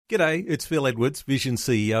G'day, it's Phil Edwards, Vision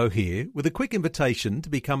CEO here, with a quick invitation to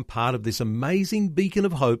become part of this amazing beacon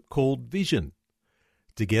of hope called Vision.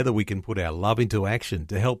 Together we can put our love into action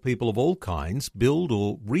to help people of all kinds build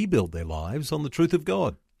or rebuild their lives on the truth of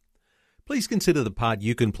God. Please consider the part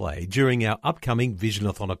you can play during our upcoming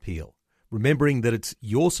Visionathon appeal, remembering that it's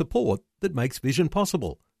your support that makes Vision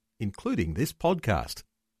possible, including this podcast.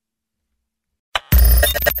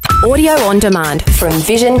 Audio on demand from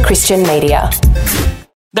Vision Christian Media.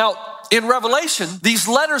 Now, in Revelation, these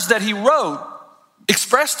letters that he wrote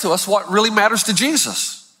express to us what really matters to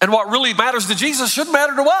Jesus. And what really matters to Jesus should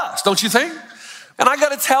matter to us, don't you think? And I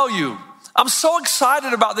got to tell you, I'm so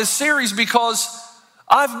excited about this series because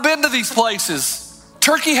I've been to these places.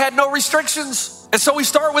 Turkey had no restrictions, and so we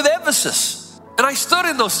start with Ephesus. And I stood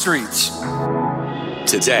in those streets.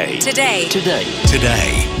 Today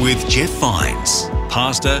with Jeff Vines,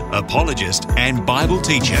 pastor, apologist, and Bible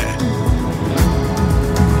teacher.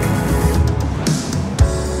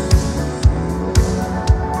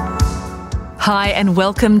 Hi, and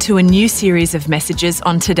welcome to a new series of messages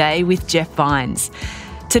on Today with Jeff Vines.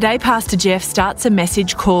 Today, Pastor Jeff starts a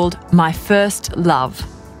message called My First Love.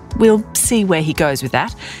 We'll see where he goes with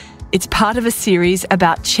that. It's part of a series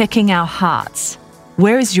about checking our hearts.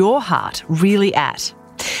 Where is your heart really at?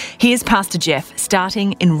 Here's Pastor Jeff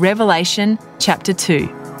starting in Revelation chapter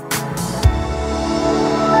 2.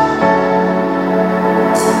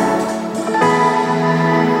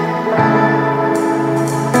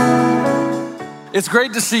 It's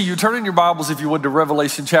great to see you. Turn in your Bibles, if you would, to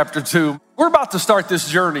Revelation chapter 2. We're about to start this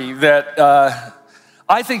journey that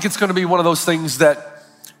I think it's going to be one of those things that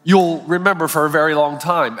you'll remember for a very long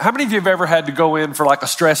time. How many of you have ever had to go in for like a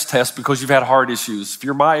stress test because you've had heart issues? If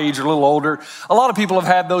you're my age or a little older, a lot of people have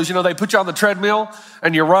had those. You know, they put you on the treadmill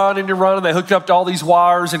and you run and you run and they hook you up to all these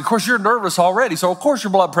wires. And of course, you're nervous already. So of course,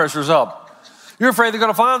 your blood pressure's up. You're afraid they're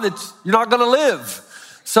going to find that you're not going to live.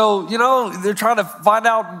 So, you know, they're trying to find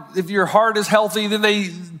out if your heart is healthy. Then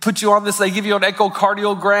they put you on this, they give you an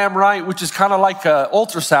echocardiogram, right? Which is kind of like an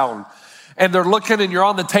ultrasound. And they're looking and you're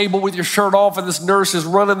on the table with your shirt off and this nurse is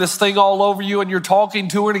running this thing all over you and you're talking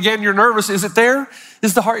to her. And again, you're nervous. Is it there?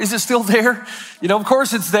 Is it still there? You know, of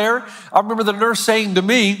course it's there. I remember the nurse saying to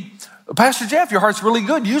me, Pastor Jeff, your heart's really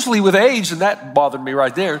good. Usually with age, and that bothered me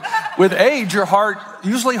right there. With age, your heart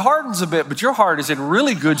usually hardens a bit, but your heart is in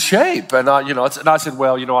really good shape. And I said,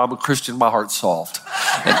 well, you know, I'm a Christian. My heart's soft.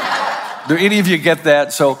 And do any of you get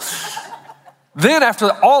that? So then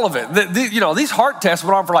after all of it, these heart tests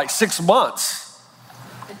went on for like 6 months.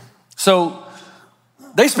 So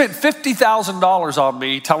they spent $50,000 on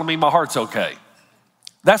me telling me my heart's okay.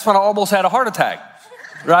 That's when I almost had a heart attack,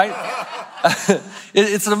 right?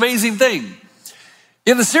 It's an amazing thing.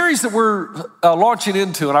 In the series that we're launching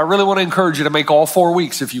into, and I really want to encourage you to make all 4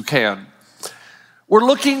 weeks if you can, we're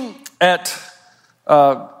looking at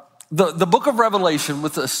the book of Revelation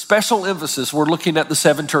with a special emphasis. We're looking at the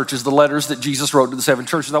 7 churches, the letters that Jesus wrote to the 7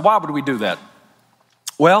 churches. Now, why would we do that?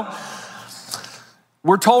 Well,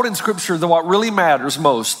 we're told in Scripture that what really matters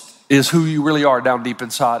most is who you really are down deep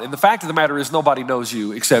inside. And the fact of the matter is nobody knows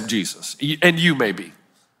you except Jesus. And you maybe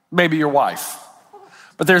your wife.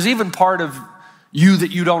 But there's even part of you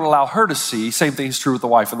that you don't allow her to see. Same thing is true with the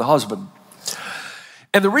wife and the husband.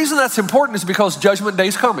 And the reason that's important is because Judgment Day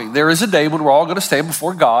is coming. There is a day when we're all going to stand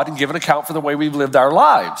before God and give an account for the way we've lived our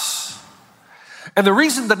lives. And the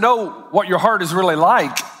reason to know what your heart is really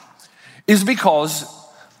like is because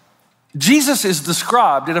Jesus is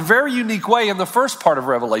described in a very unique way in the first part of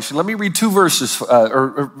Revelation. Let me read 2 verses,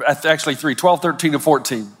 or actually 3, 12, 13, and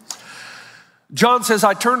 14. John says,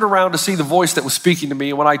 I turned around to see the voice that was speaking to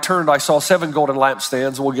me. And when I turned, I saw 7 golden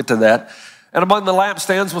lampstands. We'll get to that. And among the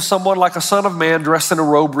lampstands was someone like a son of man dressed in a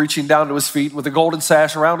robe reaching down to his feet with a golden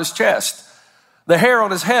sash around his chest. The hair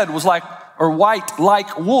on his head was white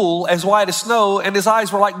like wool, as white as snow, and his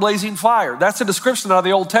eyes were like blazing fire. That's a description out of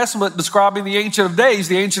the Old Testament describing the Ancient of Days.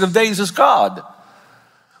 The Ancient of Days is God.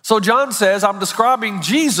 So John says, I'm describing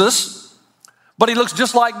Jesus, but he looks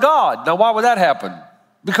just like God. Now, why would that happen?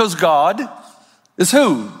 Because God is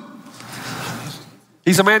who?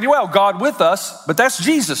 He's Emmanuel, God with us, but that's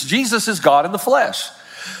Jesus. Jesus is God in the flesh.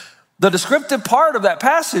 The descriptive part of that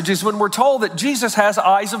passage is when we're told that Jesus has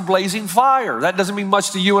eyes of blazing fire. That doesn't mean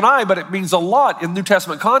much to you and I, but it means a lot in New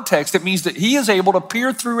Testament context. It means that he is able to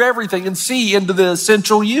peer through everything and see into the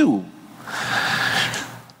essential you.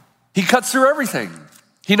 He cuts through everything.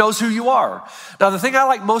 He knows who you are. Now, the thing I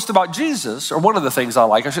like most about Jesus, or one of the things I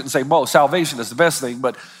like, I shouldn't say most, salvation is the best thing,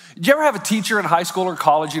 but did you ever have a teacher in high school or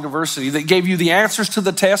college, university that gave you the answers to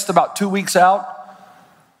the test about 2 weeks out?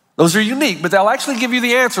 Those are unique, but they'll actually give you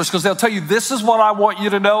the answers because they'll tell you, this is what I want you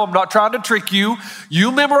to know. I'm not trying to trick you.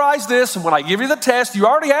 You memorize this, and when I give you the test, you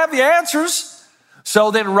already have the answers.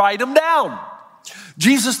 So then write them down.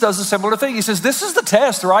 Jesus does a similar thing. He says, this is the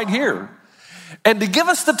test right here. And to give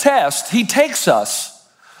us the test, he takes us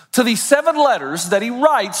to these 7 letters that he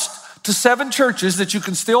writes to 7 churches that you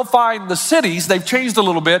can still find the cities. They've changed a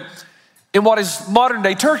little bit in what is modern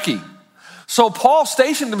day Turkey. So Paul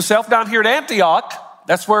stationed himself down here at Antioch.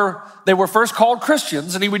 That's where they were first called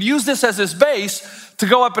Christians. And he would use this as his base to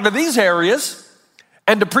go up into these areas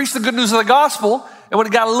and to preach the good news of the gospel. And when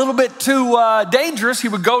it got a little bit too dangerous, he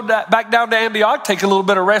would go back down to Antioch, take a little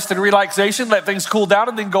bit of rest and relaxation, let things cool down,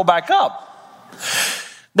 and then go back up.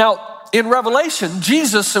 Now, in Revelation,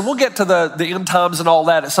 Jesus, and we'll get to the end times and all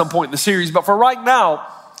that at some point in the series, but for right now,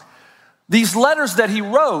 these letters that he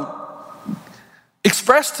wrote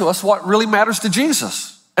express to us what really matters to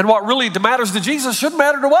Jesus. And what really matters to Jesus should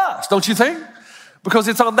matter to us, don't you think? Because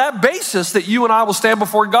it's on that basis that you and I will stand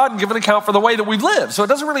before God and give an account for the way that we've lived. So it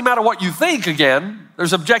doesn't really matter what you think again.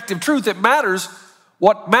 There's objective truth. It matters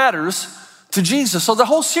what matters to Jesus. So the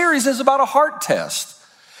whole series is about a heart test.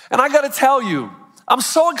 And I got to tell you, I'm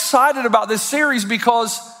so excited about this series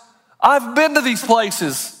because I've been to these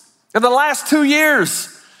places in the last 2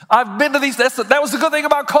 years. I've been to these. That was the good thing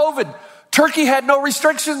about COVID. Turkey had no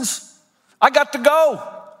restrictions. I got to go.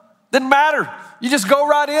 Didn't matter. You just go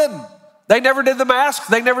right in. They never did the masks.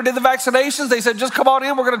 They never did the vaccinations. They said, just come on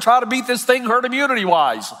in. We're going to try to beat this thing herd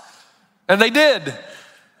immunity-wise. And they did.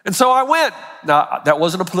 And so I went. Now, that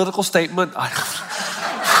wasn't a political statement.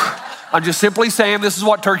 I'm just simply saying this is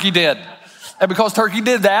what Turkey did. And because Turkey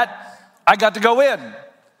did that, I got to go in.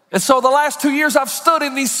 And so the last 2 years, I've stood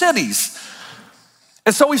in these cities.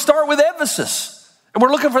 And so we start with Ephesus. And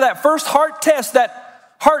we're looking for that first heart test,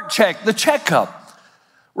 that heart check, the checkup.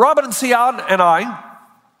 Robin and Sion and I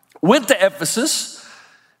went to Ephesus,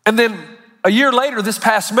 and then a year later, this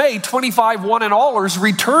past May, 25 one-and-allers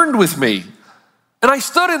returned with me, and I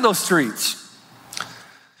stood in those streets.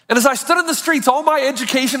 And as I stood in the streets, all my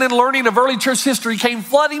education and learning of early church history came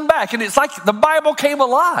flooding back, and it's like the Bible came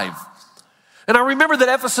alive. And I remember that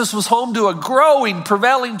Ephesus was home to a growing,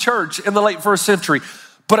 prevailing church in the late first century,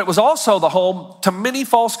 but it was also the home to many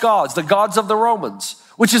false gods, the gods of the Romans,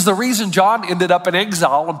 which is the reason John ended up in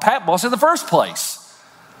exile in Patmos in the first place.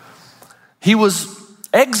 He was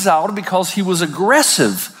exiled because he was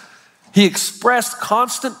aggressive. He expressed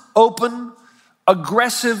constant, open,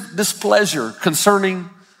 aggressive displeasure concerning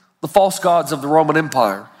the false gods of the Roman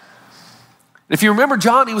Empire. If you remember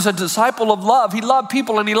John, he was a disciple of love. He loved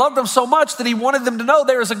people, and he loved them so much that he wanted them to know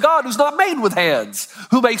there is a God who's not made with hands,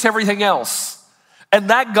 who makes everything else. And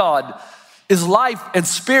that God is life and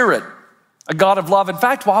spirit, a God of love. In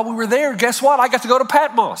fact, while we were there, guess what? I got to go to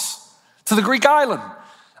Patmos, to the Greek island.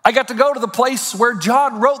 I got to go to the place where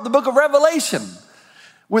John wrote the book of Revelation.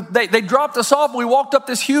 They dropped us off, and we walked up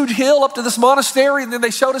this huge hill up to this monastery, and then they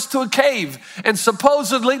showed us to a cave. And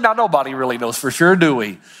supposedly, now nobody really knows for sure, do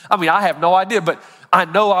we? I mean, I have no idea, but I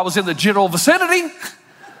know I was in the general vicinity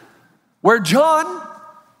where John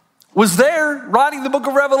was there writing the book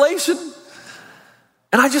of Revelation.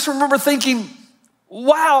 And I just remember thinking,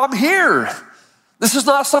 wow, I'm here. This is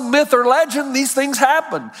not some myth or legend. These things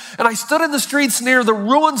happen. And I stood in the streets near the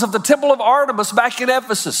ruins of the Temple of Artemis back in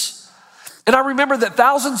Ephesus. And I remember that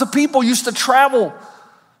thousands of people used to travel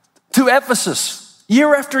to Ephesus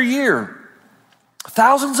year after year.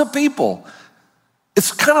 Thousands of people.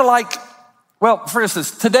 It's kind of like, well, for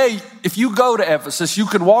instance, today, if you go to Ephesus, you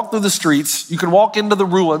can walk through the streets, you can walk into the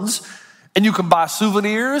ruins, and you can buy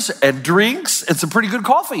souvenirs and drinks and some pretty good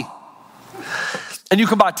coffee. And you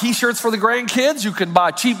can buy t-shirts for the grandkids. You can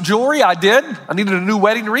buy cheap jewelry. I did. I needed a new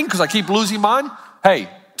wedding ring because I keep losing mine. Hey,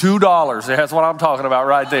 $2. That's what I'm talking about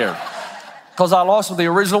right there. Because I lost the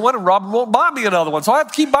original one and Robin won't buy me another one. So I have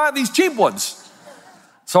to keep buying these cheap ones.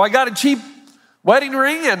 So I got a cheap wedding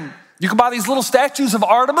ring, and you can buy these little statues of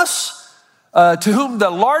Artemis, to whom the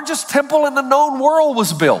largest temple in the known world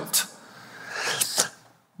was built.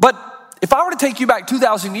 But if I were to take you back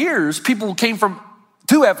 2,000 years, people came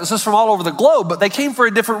to Ephesus from all over the globe, but they came for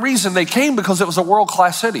a different reason. They came because it was a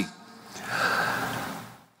world-class city.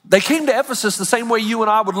 They came to Ephesus the same way you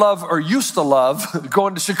and I would love, or used to love,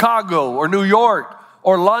 going to Chicago or New York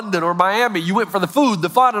or London or Miami. You went for the food, the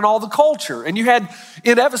fun, and all the culture. And you had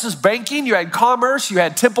in Ephesus banking, you had commerce, you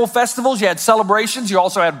had temple festivals, you had celebrations, you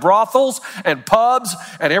also had brothels and pubs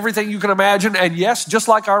and everything you can imagine. And yes, just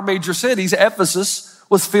like our major cities, Ephesus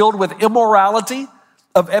was filled with immorality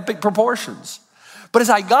of epic proportions. But as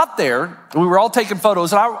I got there, we were all taking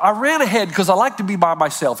photos, and I ran ahead because I like to be by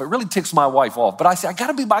myself. It really ticks my wife off. But I said, I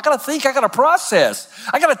gotta think, I gotta process.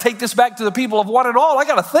 I gotta take this back to the people of one and all. I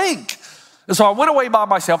gotta think. And so I went away by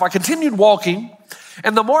myself. I continued walking,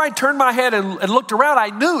 and the more I turned my head and looked around, I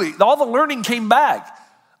knew all the learning came back.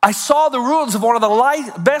 I saw the ruins of one of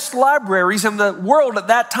the best libraries in the world at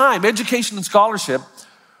that time. Education and scholarship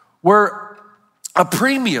were a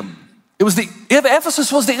premium.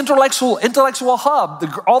 Ephesus was the intellectual hub,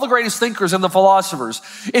 all the greatest thinkers and the philosophers.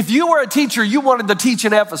 If you were a teacher, you wanted to teach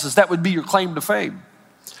in Ephesus. That would be your claim to fame.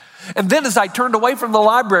 And then as I turned away from the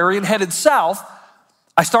library and headed south,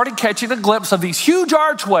 I started catching a glimpse of these huge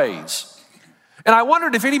archways. And I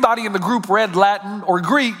wondered if anybody in the group read Latin or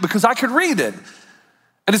Greek, because I could read it.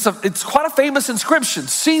 And it's quite a famous inscription,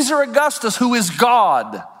 Caesar Augustus, who is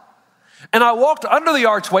God. And I walked under the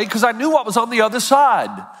archway because I knew what was on the other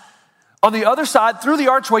side. On the other side, through the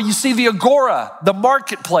archway, you see the agora, the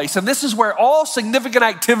marketplace. And this is where all significant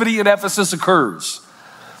activity in Ephesus occurs.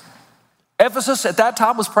 Ephesus at that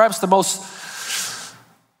time was perhaps the most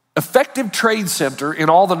effective trade center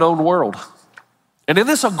in all the known world. And in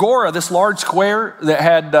this agora, this large square that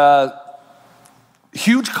had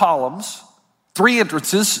huge columns, 3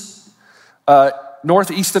 entrances,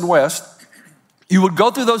 north, east, and west, you would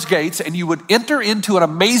go through those gates and you would enter into an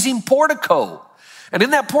amazing portico. And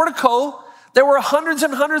in that portico, there were hundreds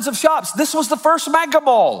and hundreds of shops. This was the first mega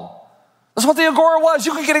mall. That's what the agora was.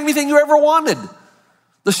 You could get anything you ever wanted.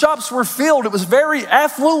 The shops were filled. It was very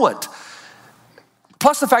affluent.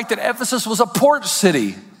 Plus the fact that Ephesus was a port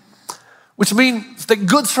city, which means that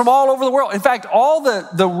goods from all over the world. In fact, all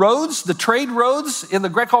the roads, the trade roads in the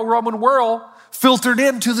Greco-Roman world filtered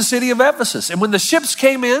into the city of Ephesus. And when the ships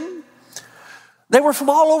came in, they were from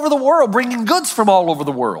all over the world, bringing goods from all over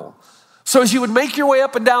the world. So as you would make your way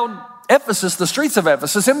up and down Ephesus, the streets of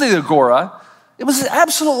Ephesus, in the agora, it was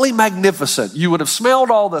absolutely magnificent. You would have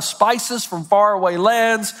smelled all the spices from faraway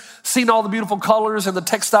lands, seen all the beautiful colors and the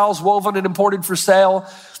textiles woven and imported for sale.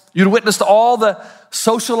 You'd witnessed all the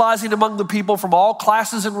socializing among the people from all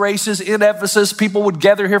classes and races in Ephesus. People would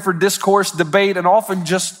gather here for discourse, debate, and often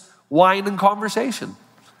just wine and conversation.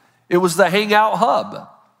 It was the hangout hub.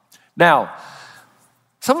 Now,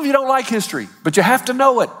 some of you don't like history, but you have to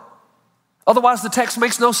know it. Otherwise, the text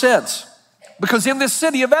makes no sense. Because in this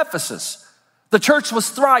city of Ephesus, the church was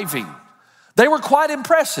thriving. They were quite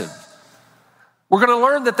impressive. We're going to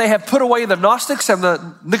learn that they have put away the Gnostics and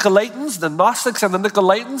the Nicolaitans. The Gnostics and the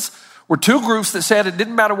Nicolaitans were 2 groups that said it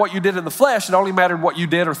didn't matter what you did in the flesh, it only mattered what you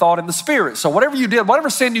did or thought in the spirit. So whatever you did, whatever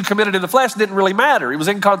sin you committed in the flesh didn't really matter. It was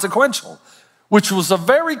inconsequential, which was a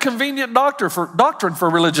very convenient doctrine for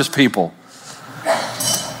religious people.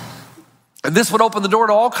 And this would open the door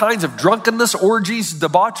to all kinds of drunkenness, orgies,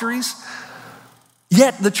 debaucheries.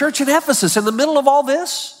 Yet the church in Ephesus, in the middle of all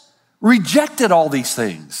this, rejected all these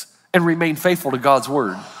things and remained faithful to God's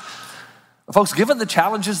word. Folks, given the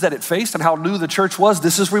challenges that it faced and how new the church was,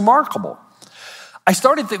 this is remarkable.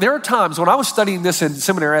 There are times when I was studying this in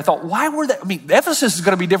seminary, I thought, Ephesus is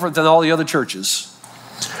going to be different than all the other churches.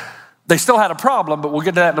 They still had a problem, but we'll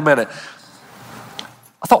get to that in a minute.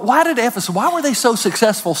 I thought, why were they so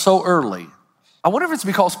successful so early? I wonder if it's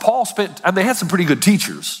because they had some pretty good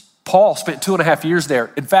teachers. Paul spent 2.5 years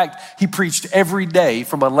there. In fact, he preached every day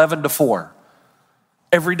from 11 to 4.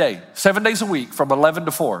 Every day, 7 days a week from 11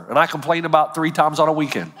 to 4. And I complained about 3 times on a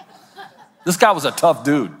weekend. This guy was a tough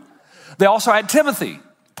dude. They also had Timothy,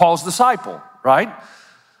 Paul's disciple, right?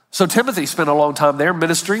 So Timothy spent a long time there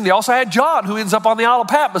ministering. They also had John, who ends up on the Isle of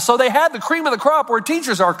Patmos. So they had the cream of the crop where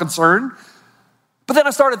teachers are concerned. But then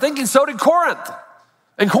I started thinking, so did Corinth.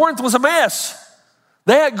 And Corinth was a mess.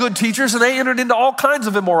 They had good teachers and they entered into all kinds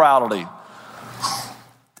of immorality.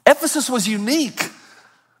 Ephesus was unique.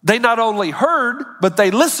 They not only heard, but they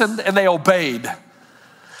listened and they obeyed.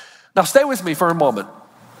 Now stay with me for a moment.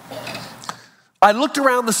 I looked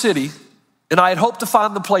around the city and I had hoped to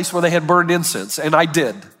find the place where they had burned incense, and I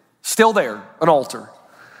did. Still there, an altar.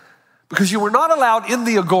 Because you were not allowed in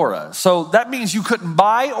the agora. So that means you couldn't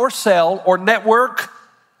buy or sell or network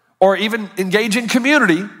or even engage in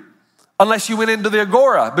community unless you went into the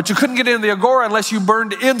agora. But you couldn't get into the agora unless you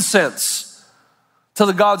burned incense to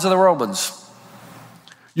the gods of the Romans.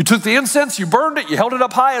 You took the incense, you burned it, you held it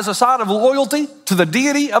up high as a sign of loyalty to the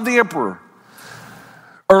deity of the emperor.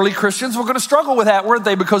 Early Christians were going to struggle with that, weren't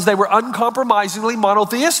they? Because they were uncompromisingly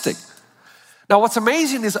monotheistic. Now what's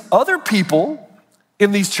amazing is other people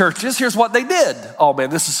in these churches, here's what they did. Oh man,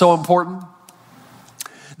 this is so important.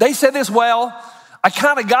 They said this, well, I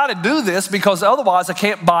kind of got to do this because otherwise I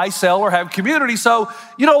can't buy, sell, or have community. So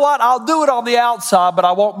you know what? I'll do it on the outside, but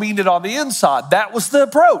I won't mean it on the inside. That was the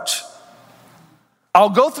approach. I'll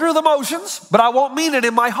go through the motions, but I won't mean it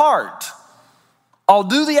in my heart. I'll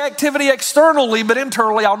do the activity externally, but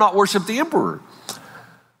internally I'll not worship the emperor.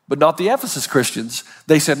 But not the Ephesus Christians.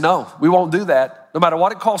 They said, no, we won't do that. No matter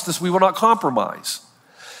what it costs us, we will not compromise.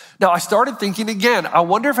 Now, I started thinking again, I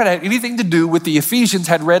wonder if it had anything to do with the Ephesians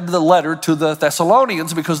had read the letter to the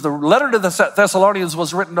Thessalonians, because the letter to the Thessalonians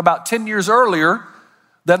was written about 10 years earlier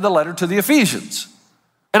than the letter to the Ephesians.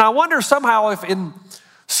 And I wonder somehow if in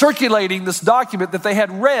circulating this document that they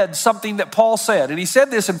had read something that Paul said. And he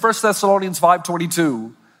said this in 1 Thessalonians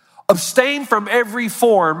 5:22, abstain from every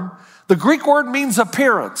form. The Greek word means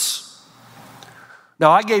appearance.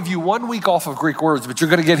 Now, I gave you 1 week off of Greek words, but you're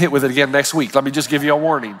going to get hit with it again next week. Let me just give you a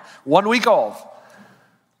warning. 1 week off.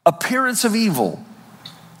 Appearance of evil.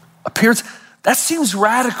 Appearance, that seems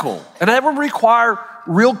radical. And that would require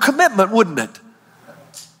real commitment, wouldn't it?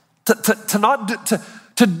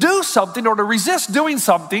 To do something or to resist doing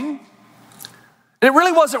something. And it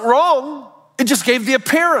really wasn't wrong. It just gave the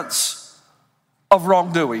appearance of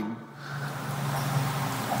wrongdoing.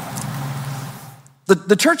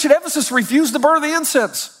 The church at Ephesus refused to burn the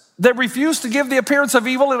incense. They refused to give the appearance of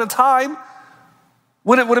evil in a time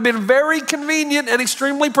when it would have been very convenient and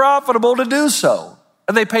extremely profitable to do so.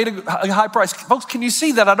 And they paid a high price. Folks, can you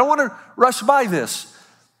see that? I don't want to rush by this.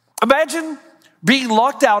 Imagine being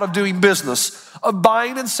locked out of doing business, of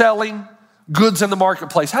buying and selling goods in the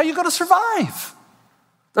marketplace. How are you going to survive?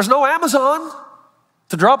 There's no Amazon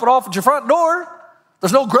to drop it off at your front door.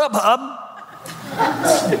 There's no Grubhub.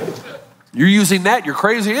 You're using that, you're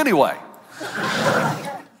crazy anyway.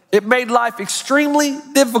 It made life extremely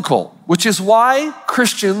difficult, which is why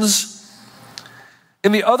Christians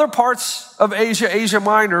in the other parts of Asia, Asia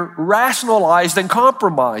Minor, rationalized and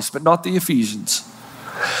compromised, but not the Ephesians.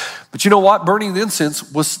 But you know what? Burning the incense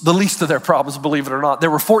was the least of their problems, believe it or not. There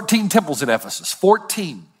were 14 temples in Ephesus,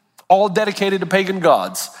 14, all dedicated to pagan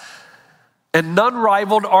gods. And none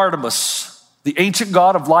rivaled Artemis, the ancient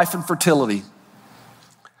god of life and fertility.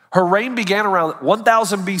 Her reign began around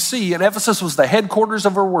 1000 BC, and Ephesus was the headquarters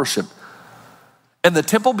of her worship. And the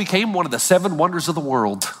temple became one of the 7 wonders of the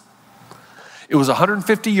world. It was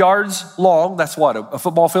 150 yards long, that's what, a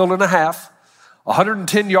football field and a half,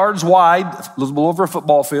 110 yards wide, a little over a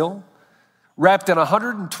football field, wrapped in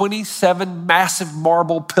 127 massive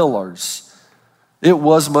marble pillars. It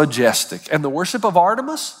was majestic. And the worship of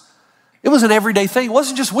Artemis, it was an everyday thing. It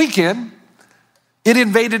wasn't just weekend. It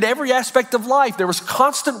invaded every aspect of life. There was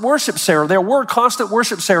constant worship ceremony. There were constant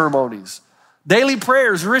worship ceremonies, daily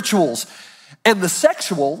prayers, rituals. And the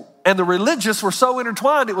sexual and the religious were so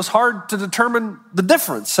intertwined, it was hard to determine the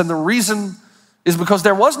difference. And the reason is because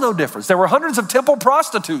there was no difference. There were hundreds of temple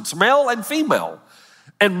prostitutes, male and female.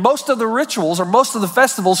 And most of the rituals or most of the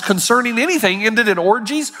festivals concerning anything ended in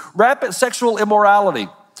orgies, rampant sexual immorality.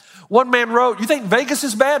 One man wrote, you think Vegas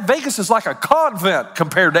is bad? Vegas is like a convent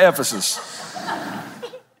compared to Ephesus.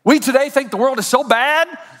 We today think the world is so bad.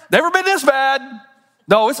 Never been this bad.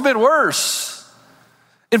 No, it's been worse.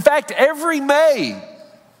 In fact, every May,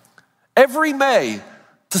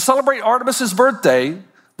 to celebrate Artemis's birthday,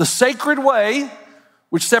 the Sacred Way,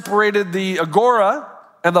 which separated the agora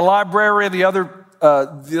and the library and the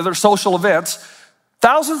other social events,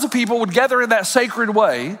 thousands of people would gather in that Sacred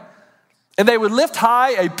Way, and they would lift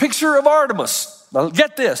high a picture of Artemis. Now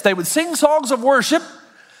get this, they would sing songs of worship,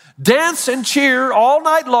 dance and cheer all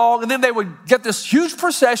night long, and then they would get this huge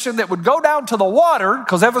procession that would go down to the water,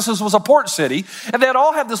 because Ephesus was a port city, and they'd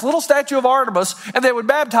all have this little statue of Artemis, and they would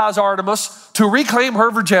baptize Artemis to reclaim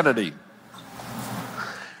her virginity.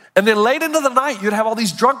 And then late into the night, you'd have all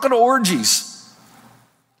these drunken orgies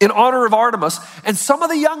in honor of Artemis, and some of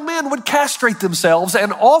the young men would castrate themselves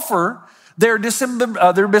and offer their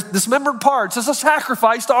dismembered parts as a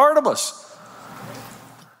sacrifice to Artemis.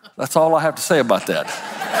 That's all I have to say about that.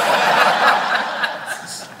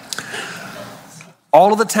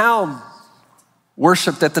 All of the town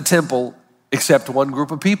worshiped at the temple except one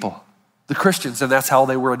group of people, the Christians, and that's how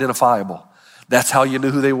they were identifiable. That's how you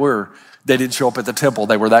knew who they were. They didn't show up at the temple.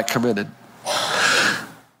 They were that committed.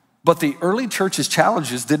 But the early church's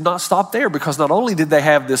challenges did not stop there, because not only did they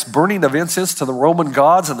have this burning of incense to the Roman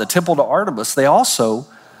gods and the temple to Artemis, they were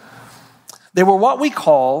what we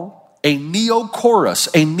call a neochorus.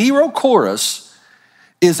 A neochorus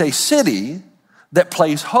is a city that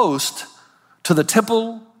plays host to the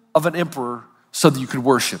temple of an emperor so that you could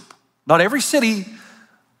worship. Not every city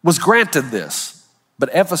was granted this, but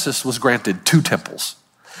Ephesus was granted 2 temples.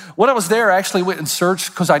 When I was there, I actually went and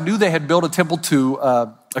searched, because I knew they had built a temple to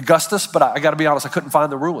Augustus, but I got to be honest, I couldn't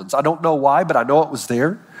find the ruins. I don't know why, but I know it was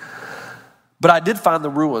there. But I did find the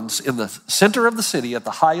ruins in the center of the city at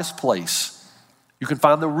the highest place. you can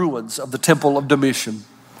find the ruins of the Temple of Domitian.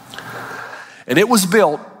 And it was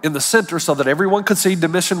built in the center so that everyone could see.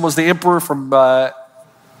 Domitian was the emperor from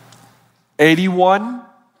 81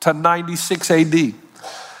 to 96 AD.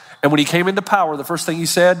 And when he came into power, the first thing he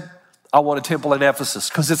said, I want a temple in Ephesus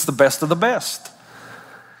because it's the best of the best.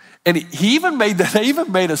 And they even made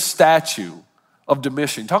a statue of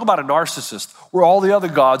Domitian. Talk about a narcissist, where all the other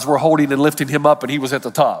gods were holding and lifting him up and he was at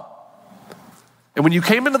the top. And when you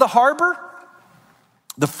came into the harbor,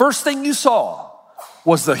 the first thing you saw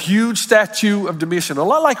was the huge statue of Domitian. A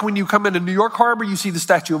lot like when you come into New York Harbor, you see the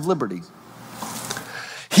Statue of Liberty.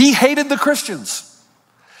 He hated the Christians,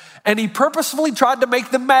 and he purposefully tried to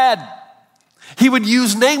make them mad. He would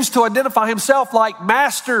use names to identify himself like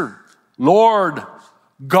Master, Lord,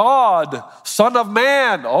 God, Son of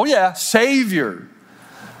Man, oh yeah, Savior.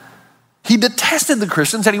 He detested the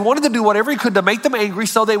Christians, and he wanted to do whatever he could to make them angry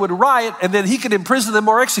so they would riot, and then he could imprison them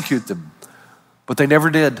or execute them. But they never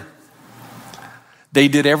did. They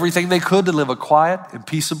did everything they could to live a quiet and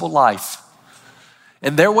peaceable life.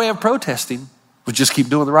 And their way of protesting was just keep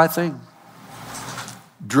doing the right thing.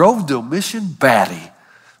 Drove Domitian batty.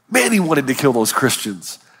 Man, he wanted to kill those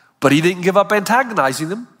Christians, but he didn't give up antagonizing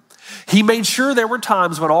them. He made sure there were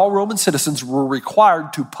times when all Roman citizens were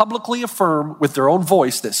required to publicly affirm with their own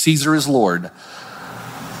voice that Caesar is Lord.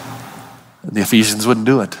 And the Ephesians wouldn't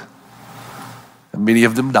do it. And many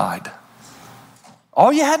of them died.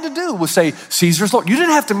 All you had to do was say, Caesar's Lord. You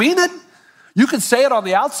didn't have to mean it. You could say it on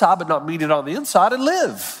the outside, but not mean it on the inside and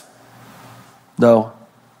live. No,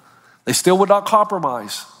 they still would not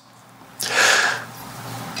compromise.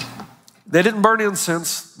 They didn't burn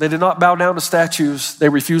incense. They did not bow down to statues. They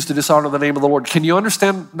refused to dishonor the name of the Lord. Can you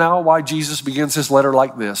understand now why Jesus begins his letter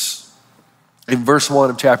like this? In verse 1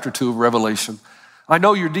 of chapter 2 of Revelation. I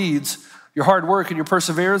know your deeds, your hard work and your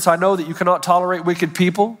perseverance. I know that you cannot tolerate wicked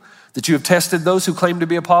people, that you have tested those who claim to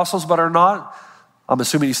be apostles but are not. I'm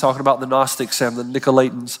assuming he's talking about the Gnostics and the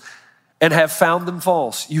Nicolaitans, and have found them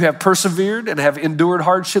false. You have persevered and have endured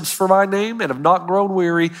hardships for my name and have not grown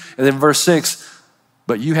weary. And then verse 6,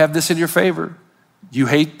 but you have this in your favor. You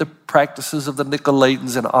hate the practices of the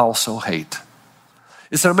Nicolaitans, and I also hate.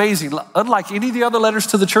 It's amazing. Unlike any of the other letters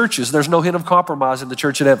to the churches, there's no hint of compromise in the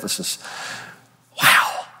church at Ephesus.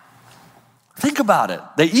 Wow. Think about it.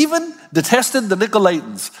 They even detested the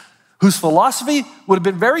Nicolaitans, whose philosophy would have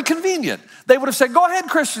been very convenient. They would have said, go ahead,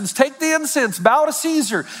 Christians, take the incense, bow to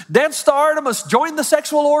Caesar, dance to Artemis, join the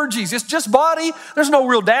sexual orgies. It's just body. There's no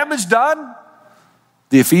real damage done.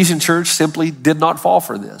 The Ephesian church simply did not fall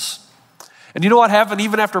for this. And you know what happened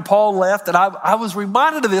even after Paul left? And I was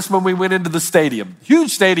reminded of this when we went into the stadium,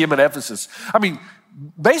 huge stadium in Ephesus. I mean,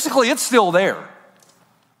 basically it's still there.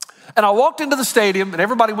 And I walked into the stadium and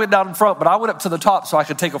everybody went down in front, but I went up to the top so I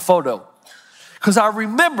could take a photo. Because I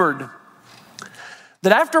remembered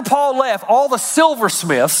that after Paul left, all the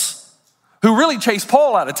silversmiths who really chased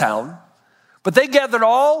Paul out of town, but they gathered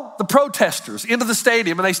all the protesters into the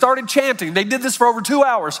stadium and they started chanting. They did this for over 2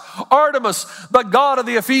 hours. Artemis, the God of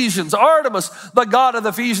the Ephesians. Artemis, the God of the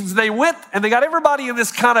Ephesians. And they went and they got everybody in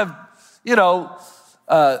this kind of,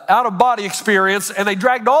 out of body experience, and they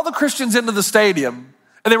dragged all the Christians into the stadium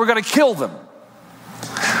and they were going to kill them.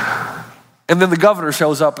 And then the governor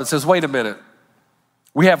shows up and says, wait a minute.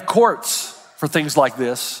 We have courts for things like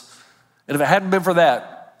this. And if it hadn't been for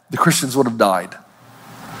that, the Christians would have died.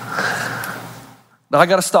 Now I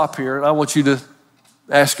got to stop here, and I want you to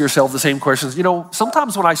ask yourself the same questions. You know,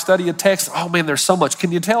 sometimes when I study a text, oh man, there's so much.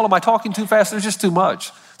 Can you tell? Am I talking too fast? There's just too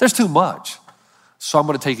much. There's too much. So I'm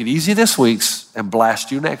going to take it easy this week and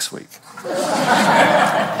blast you next week.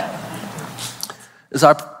 As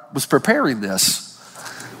I was preparing this,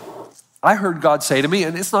 I heard God say to me,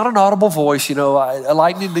 and it's not an audible voice, a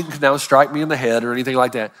lightning didn't now strike me in the head or anything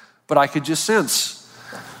like that, but I could just sense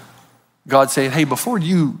God saying, hey, before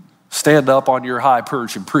you stand up on your high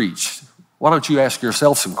perch and preach, why don't you ask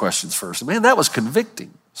yourself some questions first? Man, that was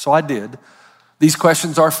convicting. So I did. These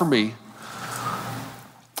questions are for me.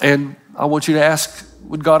 And I want you to ask,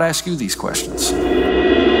 would God ask you these questions?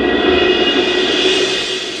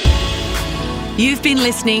 You've been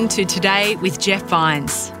listening to Today with Jeff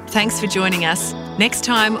Vines. Thanks for joining us. Next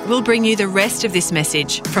time, we'll bring you the rest of this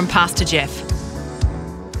message from Pastor Jeff.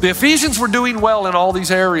 The Ephesians were doing well in all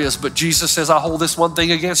these areas, but Jesus says, I hold this one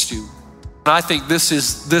thing against you. And I think this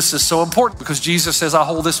is so important because Jesus says, I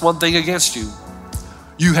hold this one thing against you.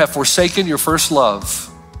 You have forsaken your first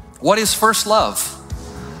love. What is first love?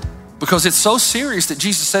 Because it's so serious that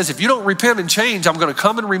Jesus says, if you don't repent and change, I'm going to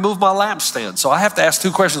come and remove my lampstand. So I have to ask two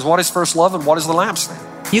questions. What is first love and what is the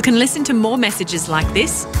lampstand? You can listen to more messages like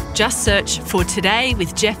this. Just search for Today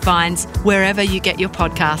with Jeff Vines wherever you get your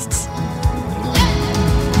podcasts.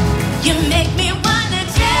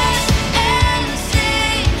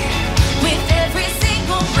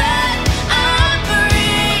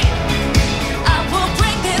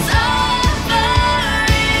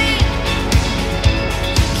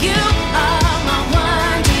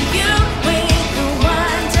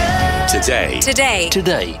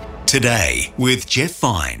 Today with Jeff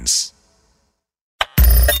Vines.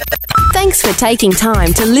 Thanks for taking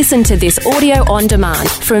time to listen to this audio on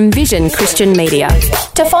demand from Vision Christian Media.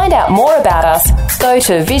 To find out more about us, go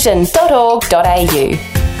to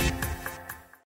vision.org.au.